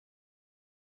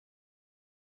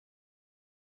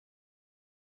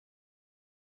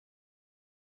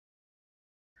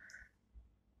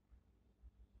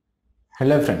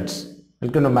Hello friends,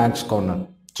 welcome to Maths Corner.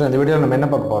 So in the video நம்ம என்ன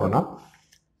பார்க்க போறோம்னா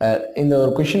இந்த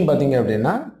ஒரு क्वेश्चन பாத்தீங்க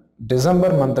அப்படினா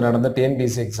டிசம்பர் மந்த் நடந்த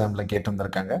TNPSC எக்ஸாம்ல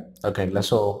கேட்டிருந்திருக்காங்க. ஓகேங்களா?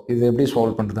 சோ இது எப்படி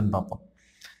சால்வ் பண்றதுன்னு பாப்போம்.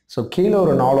 சோ கீழ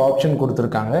ஒரு 4 ஆப்ஷன்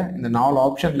கொடுத்திருக்காங்க. இந்த 4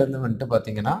 ஆப்ஷன்ல இருந்து வந்து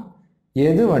பாத்தீங்கன்னா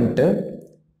எது வந்து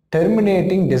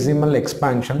terminating decimal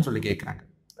expansion சொல்லி கேக்குறாங்க.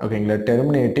 ஓகேங்களா?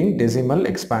 terminating decimal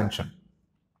expansion.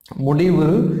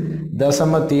 முடிவுறு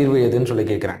தசம தீர்வு எதுன்னு சொல்லி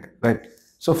கேக்குறாங்க. ரைட்?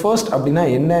 So first அப்படினா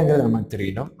என்னங்கிறது நமக்கு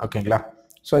தெரியணும். ஓகேங்களா?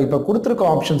 சோ இப்போ கொடுத்திருக்க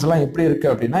ஆப்ஷன்ஸ்லாம் எப்படி இருக்கு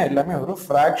அப்படினா எல்லாமே ஒரு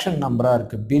fraction நம்பரா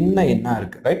இருக்கு. பின்ன எண்ணா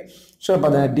இருக்கு. ரைட்? சோ இப்போ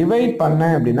அத டிவைட்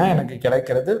பண்ணேன் அப்படினா எனக்கு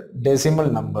கிடைக்கிறது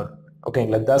டெசிமல் நம்பர்.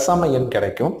 ஓகேங்களா? தசம எண்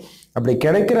கிடைக்கும். அப்படி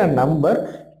கிடைக்கிற நம்பர்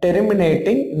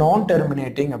terminating, non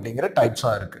terminating அப்படிங்கிற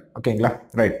டைப்ஸா இருக்கு. ஓகேங்களா?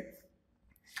 ரைட்.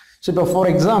 சோ இப்போ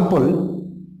ஃபார் எக்ஸாம்பிள்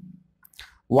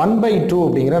 1/2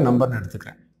 அப்படிங்கிற நம்பர்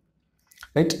எடுத்துக்கிறேன்.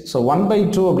 Right? So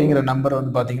 1/2 அப்படிங்கிற நம்பர்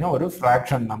வந்து பாத்தீங்கன்னா ஒரு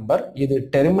fraction நம்பர். இது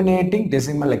terminating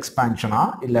decimal expansion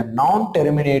இல்ல non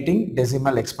terminating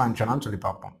decimal expansion சொல்லி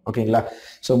பார்ப்போம். ஓகேங்களா?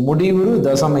 So முடிவுறு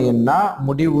தசம எண்ணா,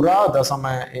 முடிவுறா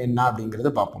தசம எண்ணா அப்படிங்கிறது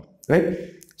பார்ப்போம். ரைட்?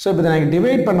 So இப்போ இதை நான்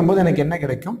டிவைட் பண்ணும்போது எனக்கு என்ன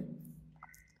கிடைக்கும்?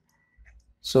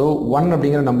 So 1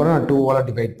 அப்படிங்கிற நம்பரை நான் 2 ஆல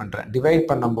டிவைட் பண்றேன். டிவைட்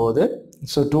பண்ணும்போது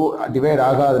so 2 டிவைட்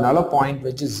ஆகாதனால பாயிண்ட்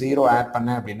வச்சு 0 ஆட்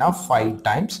பண்ணேன் அப்படின்னா 5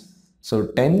 times. So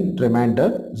 10 remainder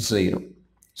 0.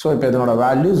 So இப்போ இதனோட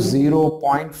வேல்யூ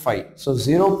 0.5. So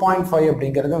 0.5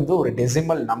 அப்படிங்கிறது வந்து ஒரு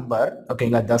டெசிமல் நம்பர்.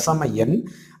 ஓகேங்களா? தசம எண்.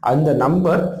 அந்த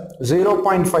நம்பர்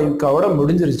 0.5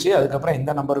 முடிஞ்சிருச்சு. அதுக்கப்புறம்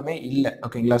எந்த நம்பருமே இல்லை.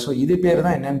 ஓகேங்களா? ஸோ இது பேர்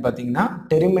தான் என்னன்னு பார்த்தீங்கன்னா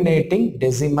terminating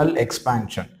decimal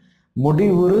expansion.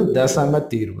 முடிவுறு தசம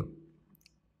தீர்வு.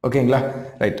 ஓகேங்களா?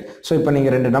 ரைட். ஸோ இப்போ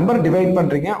நீங்கள் ரெண்டு நம்பர் டிவைட்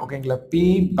பண்ணுறீங்க. ஓகேங்களா?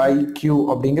 P/Q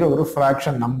அப்படிங்கிற ஒரு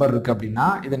ஃப்ராக்ஷன் நம்பர் இருக்கு அப்படின்னா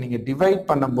இதை நீங்கள் டிவைட்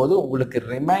பண்ணும்போது உங்களுக்கு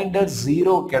ரிமைண்டர்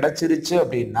 0 கிடைச்சிருச்சு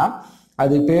அப்படின்னா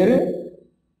அது பேர்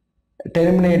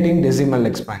terminating decimal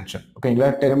expansion.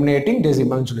 ஓகேங்களா? terminating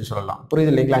decimal சொல்லலாம்.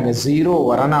 புரியுது இல்லைங்களா? அங்கே 0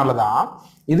 வரனால தான்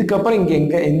இதுக்கப்புறம்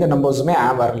இங்கே எந்த நம்பர்ஸுமே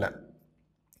வரல.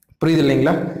 புரியுது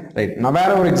இல்லைங்களா? ரைட். நான்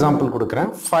வேற ஒரு எக்ஸாம்பிள் கொடுக்குறேன்.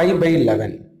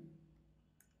 5/11.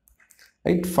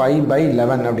 ரைட்?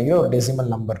 5/11 அப்படிங்கிற ஒரு டெசிமல்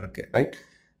நம்பர் இருக்கு. ரைட்?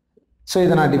 ஸோ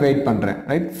இதை நான் டிவைட் பண்றேன்.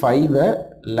 ரைட்? 5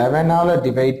 11ஆல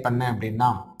டிவைட் பண்ணேன் அப்படின்னா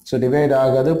ஸோ டிவைட்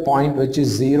ஆகாது பாயிண்ட் வச்சு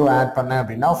 0 ஆட் பண்ணேன்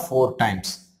அப்படின்னா 4 times.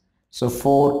 So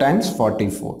 4 times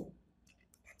 44.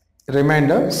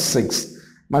 ரிமைண்டர் 6.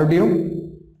 மறுபடியும்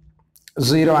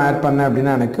 0 ஆட் பண்ணேன்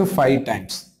அப்படின்னா எனக்கு 5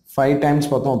 times. 5 times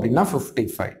பார்த்தோம் அப்படின்னா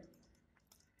 55.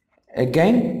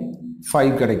 again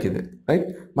 5 கிடைக்குது. ரைட்?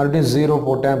 மறுபடியும் 0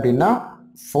 போட்டேன் அப்படின்னா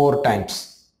 4 times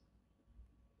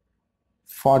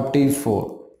 44.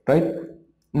 ரைட்?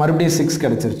 மறுபடியும் 6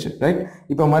 கிடைச்சிருச்சு. ரைட்?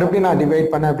 இப்போ மறுபடியும் நான் டிவைட்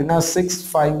பண்ணேன் அப்படின்னா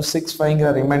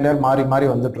 6/5 ரிமைண்டர் மாறி மாறி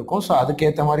வந்துட்டு இருக்கும். ஸோ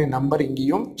அதுக்கேற்ற மாதிரி நம்பர்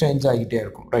இங்கேயும் சேஞ்ச் ஆகிட்டே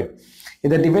இருக்கும். ரைட்?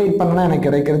 இதை டிவைட் பண்ணா எனக்கு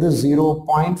கிடைக்கிறது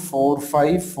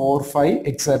 0.4545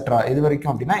 எக்ஸெட்ரா இது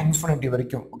வரைக்கும் அப்படின்னா இன்ஃபினிட்டி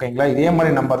வரைக்கும். ஓகேங்களா? இதே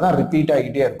மாதிரி நம்பர் தான் ரிப்பீட்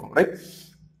ஆகிட்டே இருக்கும். ரைட்?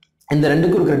 இந்த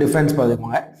ரெண்டுக்கும் இருக்கிற டிஃபரன்ஸ்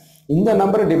பார்த்துக்கோங்க. இந்த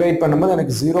நம்பரை டிவைட் பண்ணும்போது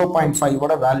எனக்கு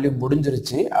 0.5 வேல்யூ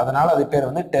முடிஞ்சிருச்சு. அதனால அது பேர்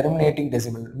வந்து terminating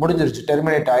decimal. முடிஞ்சிருச்சு,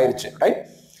 டெர்மினேட் ஆயிருச்சு. ரைட்?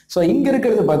 ஸோ இங்க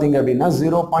இருக்கிறது பாத்தீங்க அப்படின்னா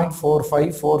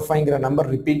 0.4545 நம்பர்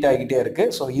ரிப்பீட் ஆகிட்டே இருக்கு.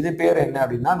 ஸோ இது பேர் என்ன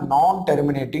அப்படின்னா நான்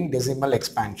terminating decimal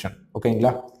expansion.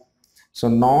 ஓகேங்களா? ஸோ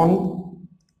நான்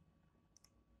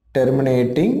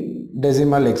terminating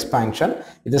decimal expansion.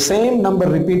 இது சேம்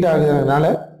நம்பர் ரிப்பீட் ஆகுறதுனால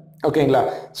ஓகேங்களா?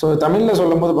 ஸோ தமிழ்ல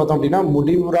சொல்லும் போது பார்த்தோம் அப்படின்னா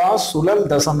முடிவுறா சுழல்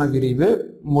தசம விரிவு,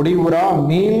 முடிவுறா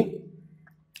மீள்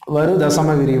வரு தசம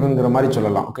விரிவுங்கிற மாதிரி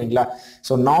சொல்லலாம். ஓகேங்களா?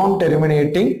 ஸோ நான்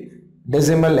terminating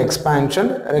decimal expansion,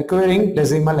 requiring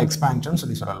decimal expansion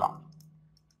சொல்லலாம்.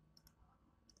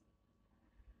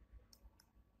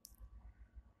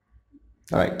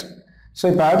 ரைட். ஸோ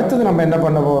இப்போ அடுத்தது நம்ம என்ன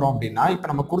பண்ண போறோம் அப்படின்னா இப்போ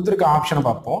நம்ம கொடுத்துருக்க ஆப்ஷனை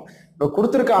பார்ப்போம். இப்போ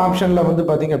கொடுத்துருக்க ஆப்ஷன்ல வந்து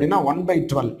பாத்தீங்க அப்படின்னா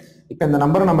 1/12. இப்போ இந்த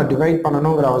நம்பரை நம்ம டிவைட்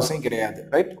பண்ணணுங்கிற அவசியம் கிடையாது.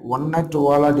 ரைட்? 1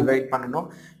 2ஆல டிவைட் பண்ணணும்.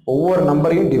 ஒவ்வொரு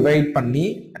நம்பரையும் டிவைட்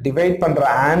பண்ற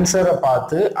ஆன்சரை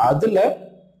பார்த்து அதுல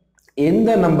எந்த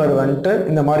நம்பர் வந்துட்டு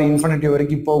இந்த மாதிரி இன்ஃபினிட்டி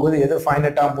வரைக்கும் போகுது, எது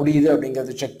ஃபைனட்டா முடியுது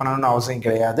அப்படிங்கிறது செக் பண்ணணும்னு அவசியம்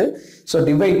கிடையாது. ஸோ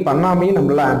டிவைட் பண்ணாமையும்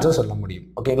நம்மளால ஆன்சர் சொல்ல முடியும்.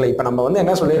 ஓகேங்களா? இப்போ நம்ம வந்து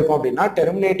என்ன சொல்லியிருக்கோம் அப்படின்னா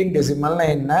டெர்மினேட்டிங் டெசிமல்னா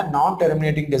என்ன, நான்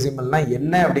டெர்மினேட்டிங் டெசிமல்னா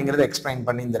என்ன அப்படிங்கறத எக்ஸ்பிளைன்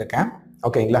பண்ணியிருந்திருக்கேன்.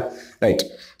 ஓகேங்களா? ரைட்.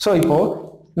 ஸோ இப்போ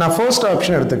நான் ஃபர்ஸ்ட்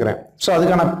ஆப்ஷன் எடுத்துக்கிறேன். ஸோ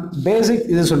அதுக்கான பேசிக்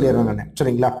இது சொல்லிடுறேன் நான்.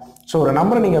 சரிங்களா? ஸோ ஒரு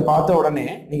நம்பரை நீங்க பார்த்த உடனே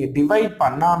நீங்க டிவைட்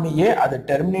பண்ணாமையே அது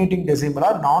டெர்மினேட்டிங் டெசிமலா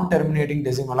நான் டெர்மினேட்டிங்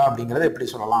டெசிமலா அப்படிங்கறது எப்படி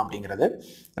சொல்லலாம் அப்படிங்கிறது.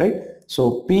 ரைட்? ஸோ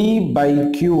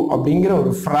P/Q அப்படிங்கிற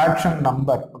ஒரு ஃப்ராக்ஷன்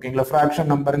நம்பர். ஓகேங்களா? ஃப்ராக்ஷன்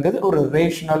நம்பருங்கிறது ஒரு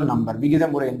ரேஷனல் நம்பர்,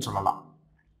 விகிதமுறைன்னு சொல்லலாம்.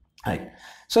 ரைட்?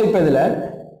 ஸோ இப்போ இதுல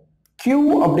q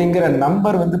அப்படிங்கிற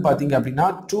நம்பர் வந்து பாத்தீங்க அப்படின்னா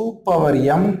 2 power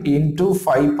m into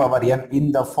 5 power n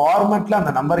இந்த ஃபார்மட்ல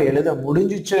அந்த நம்பர் எழுத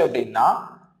முடிஞ்சிச்சு அப்படின்னா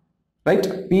ரைட்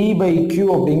p by q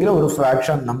அப்படிங்கிற ஒரு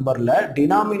ஃபிராக்ஷன் நம்பர்ல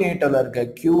டினாமினேட்டர்ல இருக்க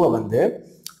q வந்து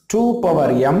 2 power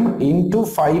m into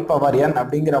 5 power n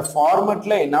அப்படிங்கிற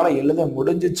ஃபார்மட்ல என்னால எழுத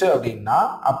முடிஞ்சிச்சு அப்படின்னா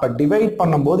அப்ப டிவைட்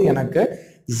பண்ணும்போது எனக்கு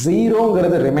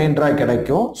 0ங்கிறது ரிமைண்டரா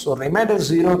கிடைக்கும். ஸோ ரிமைண்டர்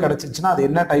 0 கிடைச்சிச்சுன்னா அது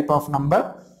என்ன type of number?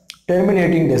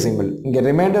 Terminating decimal. இங்க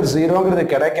ரிமைண்டர் 0ங்கிறது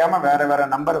கிடைக்காம வேற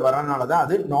நம்பர் வரனால தான்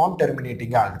அது நான்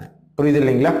டெர்மினேட்டிங் ஆகுது. புரியுது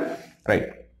இல்லைங்களா? ரைட்.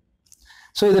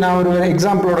 ஸோ இது நான் ஒரு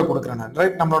எக்ஸாம்பிளோட கொடுக்குறேன்.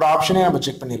 ரைட், நம்மளோட ஆப்ஷனே நம்ம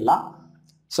செக் பண்ணிடலாம்.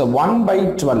 ஸோ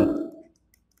 1/12.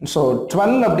 ஸோ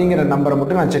 12 அப்படிங்கிற நம்பரை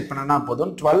மட்டும் நான் செக் பண்ணனா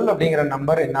போதும். 12 அப்படிங்கிற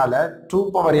நம்பர் என்னால 2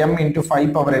 power m into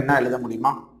 5 power என்ன எழுத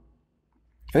முடியுமா?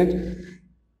 ரைட்,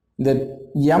 இந்த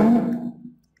m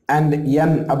and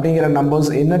n அப்படிங்கிற நம்பர்ஸ்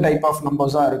என்ன டைப் ஆஃப்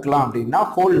நம்பர்ஸா இருக்கலாம் அப்படின்னா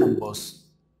ஹோல் நம்பர்ஸ்,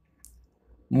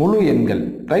 முழு எண்கள்.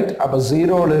 ரைட், அப்ப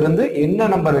 0ல இருந்து என்ன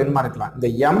நம்பர் வேணுமா இருக்கலாம். இந்த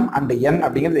m and n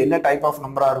அப்படிங்கிறது என்ன டைப் ஆஃப்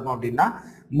நம்பரா இருக்கும் அப்படின்னா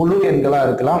முழு எண்களா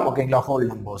இருக்கலாம். ஓகேங்களா, ஹோல்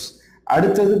நம்பர்ஸ்.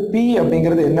 அடுத்தது p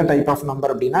அப்படிங்கிறது என்ன டைப் ஆஃப்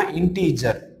நம்பர் அப்படின்னா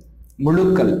இன்டீஜர்,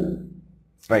 முழுக்கள்.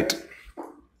 ரைட்.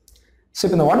 ஸோ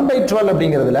இந்த 1/12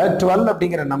 அப்படிங்கிறதுல 12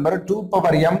 அப்படிங்கிற number 2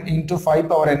 power m into 5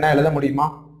 power என்ன எழுத முடியுமா?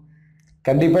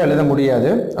 கண்டிப்பா எழுத முடியாது.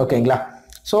 ஓகேங்களா,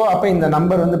 ஸோ அப்ப இந்த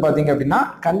நம்பர் வந்து பாத்தீங்க அப்படின்னா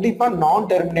கண்டிப்பா நான்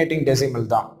டெர்மினேட்டிங் டெசிமல்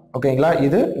தான். ஓகேங்களா,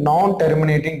 இது நான்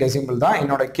டெர்மினேட்டிங் டெசிமல் தான்.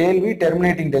 என்னோட கேள்வி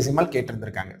டெர்மினேட்டிங் டெசிமல்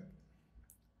கேட்டிருந்திருக்காங்க.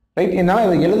 ரைட், என்னால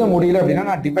அதை எழுத முடியல அப்படின்னா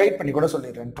நான் டிவைட் பண்ணி கூட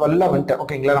சொல்லிடுறேன். 12 வந்துட்டு.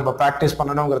 ஓகேங்களா, நம்ம ப்ராக்டிஸ்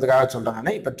பண்ணணுங்கிறதுக்காக சொல்றேன்.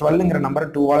 இப்போ 12ங்கிற நம்பர்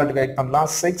 2ஆல டிவைட் பண்ணலாம்.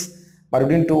 6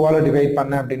 மறுபடியும் 2ஆல டிவைட்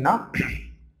பண்ண அப்படின்னா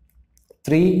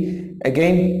 3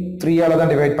 அகைன் 3ஆல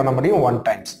தான் டிவைட் பண்ண முடியும் 1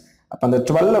 டைம்ஸ். அப்ப அந்த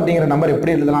 12 அப்படிங்கிற நம்பர்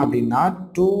எப்படி எழுதலாம் அப்படின்னா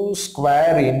 2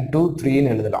 square into 3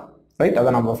 எழுதலாம். ரைட், அதை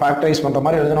நம்ம ஃபேக்டரைஸ் பண்ற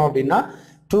மாதிரி எழுதணும் அப்படின்னா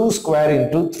 2 square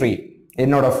into 3.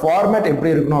 என்னோட ஃபார்மேட்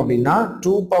எப்படி இருக்கணும் அப்படின்னா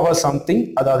 2 power something,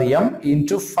 அதாவது m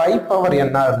into 5 power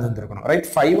n இருந்திருக்கணும். ரைட்,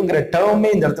 5ங்கிற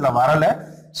டேர்மே இந்த இடத்துல வரல.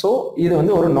 ஸோ இது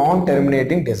வந்து ஒரு நான்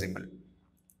டெர்மினேட்டிங் டெசிமல்.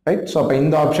 ரைட், ஸோ அப்ப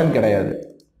இந்த ஆப்ஷன் கிடையாது.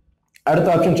 அடுத்த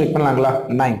ஆப்ஷன் செக் பண்ணலாங்களா?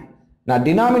 9. நான்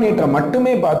டினாமினேட்டரை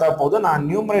மட்டுமே பார்த்தா போதும், நான்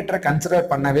நியூமரேட்டரை கன்சிடர்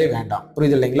பண்ணவே வேண்டாம்.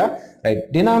 புரியுது இல்லைங்களா? ரைட்,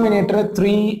 டினாமினேட்டர்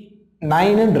 3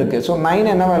 9 இருக்கு. ஸோ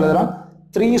 9 என்னவா எழுதலாம்?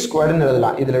 3 ஸ்கொயர்னு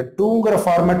எழுதலாம். இதுல 2ங்கிற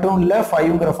ஃபார்மேட்டும் இல்லை,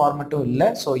 5ங்கிற ஃபார்மேட்டும் இல்லை.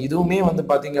 ஸோ இதுவுமே வந்து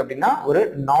பாத்தீங்க அப்படின்னா ஒரு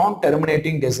நான்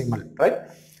டெர்மினேட்டிங் டெசிமல். ரைட்,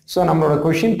 ஸோ நம்மளோட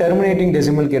கொஸ்டின் டெர்மினேட்டிங்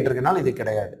டெசிமல் கேட்டிருக்கனால இது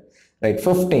கிடையாது. ரைட்,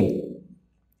 15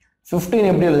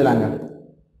 எப்படி எழுதலாங்க?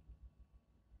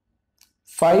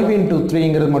 5 into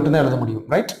 3ங்கிறது மட்டும்தான் எழுத முடியும்.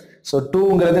 ரைட், ஸோ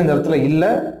 2ங்கிறது இந்த இடத்துல இல்லை,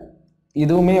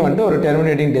 இதுவுமே வந்து ஒரு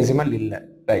டெர்மினேட்டிங் டெசிமல் இல்லை.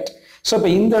 ரைட், ஸோ இப்போ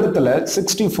இந்த இடத்துல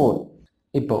 64.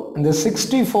 இப்போ இந்த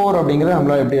 64 அப்படிங்கிறத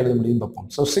நம்மளால எப்படி எழுத முடியும் பார்ப்போம்.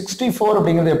 ஸோ 64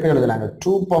 அப்படிங்கிறது எப்படி எழுதலாங்க?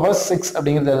 2 power 6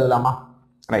 அப்படிங்கிறது எழுதலாமா?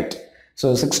 ரைட், ஸோ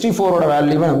 64ஓட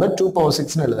வேல்யூவை நம்ம 2 power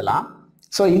 6ன்னு எழுதலாம்.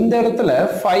 ஸோ இந்த இடத்துல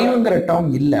 5ங்கிற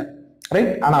டேர்ம் இல்லை.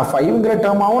 ரைட், ஆனால் 5ங்கிற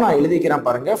டேர்மாவும் நான் எழுதிக்கிறேன்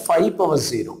பாருங்க, 5 power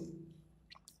 0.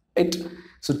 Right,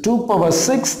 so 2 power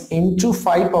 6 into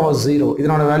 5 power 0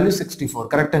 இதனோட வேல்யூ 64.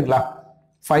 கரெக்ட்டுங்களா?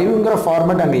 5ங்கிற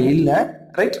ஃபார்மேட் அங்க இல்ல.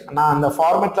 ரைட், நான் அந்த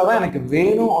ஃபார்மேட்ல தான் எனக்கு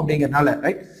வேணும் அப்படிங்கறனால.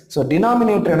 ரைட், ஸோ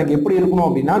டினாமினேட்டர் எனக்கு எப்படி இருக்கணும்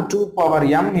அப்படின்னா 2 power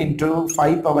m into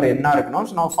 5 power n இருக்கணும்.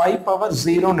 ஸோ நான் 5 power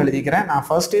 0ன்னு எழுதிக்கிறேன். நான்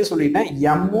ஃபர்ஸ்டே சொல்லிட்டேன்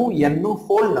m-உம் n-உம்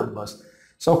ஹோல் நம்பர்ஸ்.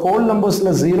 ஸோ ஹோல்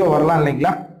நம்பர்ஸ்ல 0 வரலாம்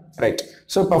இல்லைங்களா? ரைட்,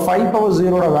 ஸோ இப்போ 5 power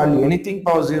 0ஓட value anything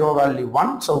power 0 value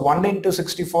 1. So 1 into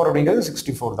 64 அப்படிங்கிறது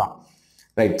 64 தான்.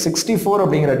 ரைட், 64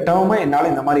 அப்படிங்கிற டேர்மை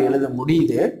என்னால் இந்த மாதிரி எழுத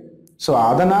முடியுது. ஸோ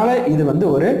அதனால இது வந்து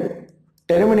ஒரு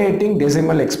டெர்மினேட்டிங்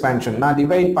டெசிமல் எக்ஸ்பான்ஷன். நான்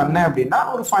டிவைட் பண்ணேன் அப்படின்னா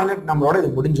ஒரு ஃபைனட் நம்பரோட இது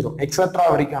முடிஞ்சிடும். எக்ஸெட்ரா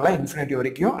வரைக்கும் இன்ஃபினிட்டி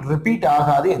வரைக்கும் ரிப்பீட்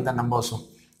ஆகாது எந்த நம்பர்ஸும்.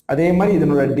 அதே மாதிரி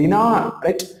இதனோட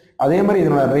ரைட், அதே மாதிரி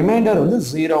இதனோட ரிமைண்டர் வந்து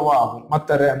 0வா ஆகும்.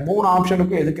 மற்ற 3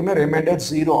 ஆப்ஷனுக்கும் எதுக்குமே ரிமைண்டர்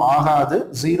 0 ஆகாது.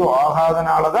 0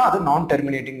 ஆகாதனால தான் அது நான்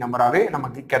டெர்மினேட்டிங் நம்பராகவே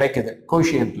நமக்கு கிடைக்குது.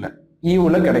 கோஷியன்ட்ல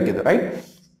ஈவுல கிடைக்குது. ரைட்,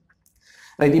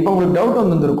 ரைட், இப்போ உங்களுக்கு டவுட்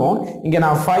வந்துருக்கும், இங்க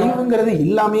நான் 5ங்கிறது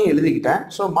இல்லாமே எழுதிக்கிட்டேன்.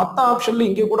 ஸோ மற்ற ஆப்ஷன்ல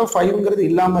இங்க கூட 5ங்கிறது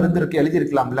இல்லாம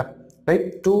எழுதிருக்கலாம்ல. Right,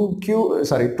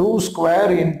 2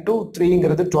 square into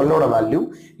 3ங்கிறது 12ஓட value.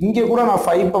 இங்க கூட நான்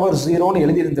 5 power 0ன்னு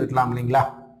எழுதி இருந்திருக்கலாம் இல்லைங்களா?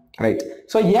 ரைட்,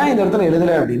 ஸோ ஏன் இந்த இடத்துல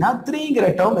எழுதல அப்படின்னா 3ங்கிற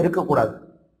டேர்ம் இருக்கக்கூடாது.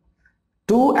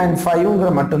 2 and 5ங்கிற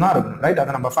மட்டும்தான் இருக்கணும். ரைட்,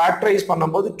 அதை நம்ம ஃபேக்டரைஸ்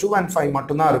பண்ணும்போது 2 and 5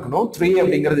 மட்டும்தான் இருக்கணும். 3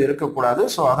 அப்படிங்கிறது இருக்கக்கூடாது.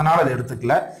 ஸோ அதனால அதை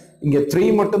எடுத்துக்கல. இங்க 3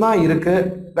 மட்டும்தான் இருக்கு.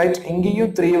 ரைட்,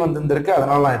 இங்கேயும் 3 வந்துருக்கு,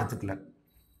 அதனால நான் எடுத்துக்கல.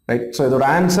 ரைட், ஸோ இதோட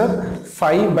ஆன்சர்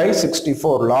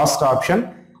 5/64 லாஸ்ட் ஆப்ஷன்.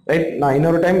 ரைட், நான்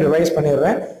இன்னொரு டைம் ரிவைஸ்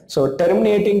பண்ணிடுறேன். ஸோ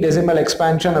டெர்மினேட்டிங் டெசிமல்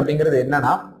எக்ஸ்பான்ஷன் அப்படிங்கிறது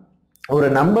என்னன்னா, ஒரு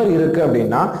நம்பர் இருக்கு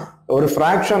அப்படின்னா ஒரு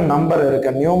ஃப்ராக்ஷன் நம்பர் இருக்கு,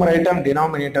 நியூமரேட்டர்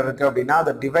டினாமினேட்டர் இருக்கு அப்படின்னா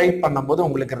அதை டிவைட் பண்ணும்போது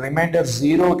உங்களுக்கு ரிமைண்டர்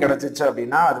 0 கிடைச்சிச்சு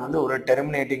அப்படின்னா அது வந்து ஒரு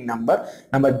டெர்மினேட்டிங் நம்பர்.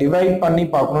 நம்ம டிவைட் பண்ணி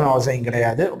பார்க்கணும்னு அவசியம்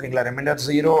கிடையாது. ஓகேங்களா, ரிமைண்டர்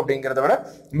 0 அப்படிங்கிறத விட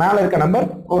மேல இருக்க நம்பர்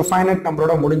ஒரு ஃபைனட்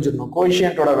நம்பரோட முடிஞ்சிடணும்.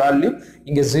 கோஎஃபிஷியன்ட்டோட வேல்யூ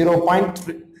இங்க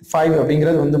 0.5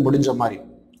 அப்படிங்கிறது வந்து முடிஞ்ச மாதிரி,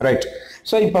 ரைட்?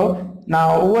 ஸோ இப்போ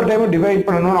நான் ஒவ்வொரு டைமும் டிவைட்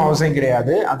பண்ணணும்னு அவசியம்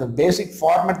கிடையாது. அந்த பேசிக்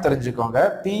ஃபார்மேட் தெரிஞ்சுக்கோங்க.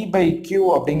 P/Q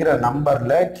அப்படிங்கிற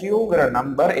நம்பர்ல Qங்கிற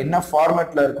நம்பர் என்ன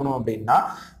ஃபார்மேட்ல இருக்கணும் அப்படின்னா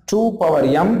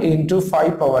 2m into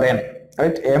 5n,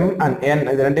 right? m and n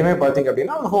இது ரெண்டுமே பார்த்தீங்க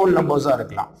அப்படின்னா ஹோல் நம்பர்ஸா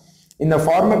இருக்கலாம். இந்த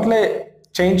ஃபார்மேட்ல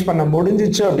சேஞ்ச் பண்ண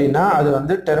முடிஞ்சிச்சு அப்படின்னா அது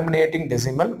வந்து டெர்மினேட்டிங்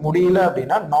டெசிமல், முடியல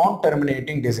அப்படின்னா நான்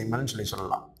டெர்மினேட்டிங் டெசிமல்னு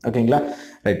சொல்லலாம். ஓகேங்களா,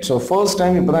 ரைட்? ஸோ ஃபர்ஸ்ட்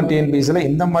டைம் இப்போதான் டிஎன்பிஎஸ்சியில்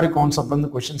இந்த மாதிரி கான்செப்ட் வந்து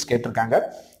கொஸ்டின்ஸ் கேட்டிருக்காங்க.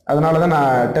 அதனால தான்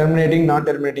நான் டெர்மினேட்டிங் நான்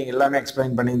டெர்மினேட்டிங் எல்லாமே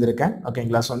எக்ஸ்பிளைன் பண்ணியிருந்திருக்கேன்.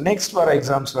 ஓகேங்களா, ஸோ நெக்ஸ்ட் வர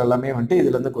எக்ஸாம்ஸ்ல எல்லாமே வந்துட்டு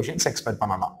இதுல இருந்து கொஸ்டின்ஸ் எக்ஸ்பெக்ட்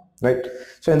பண்ணலாம், ரைட்?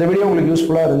 ஸோ இந்த வீடியோ உங்களுக்கு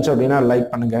யூஸ்ஃபுல்லாக இருந்துச்சு அப்படின்னா லைக்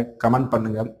பண்ணுங்க, கமெண்ட்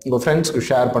பண்ணுங்க, உங்க ஃப்ரெண்ட்ஸ்க்கு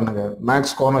ஷேர் பண்ணுங்க,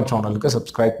 மேக்ஸ் கார்னர் சேனலுக்கு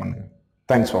சப்ஸ்கிரைப் பண்ணுங்க.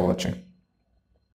 தேங்க்ஸ் ஃபார் வாட்சிங்.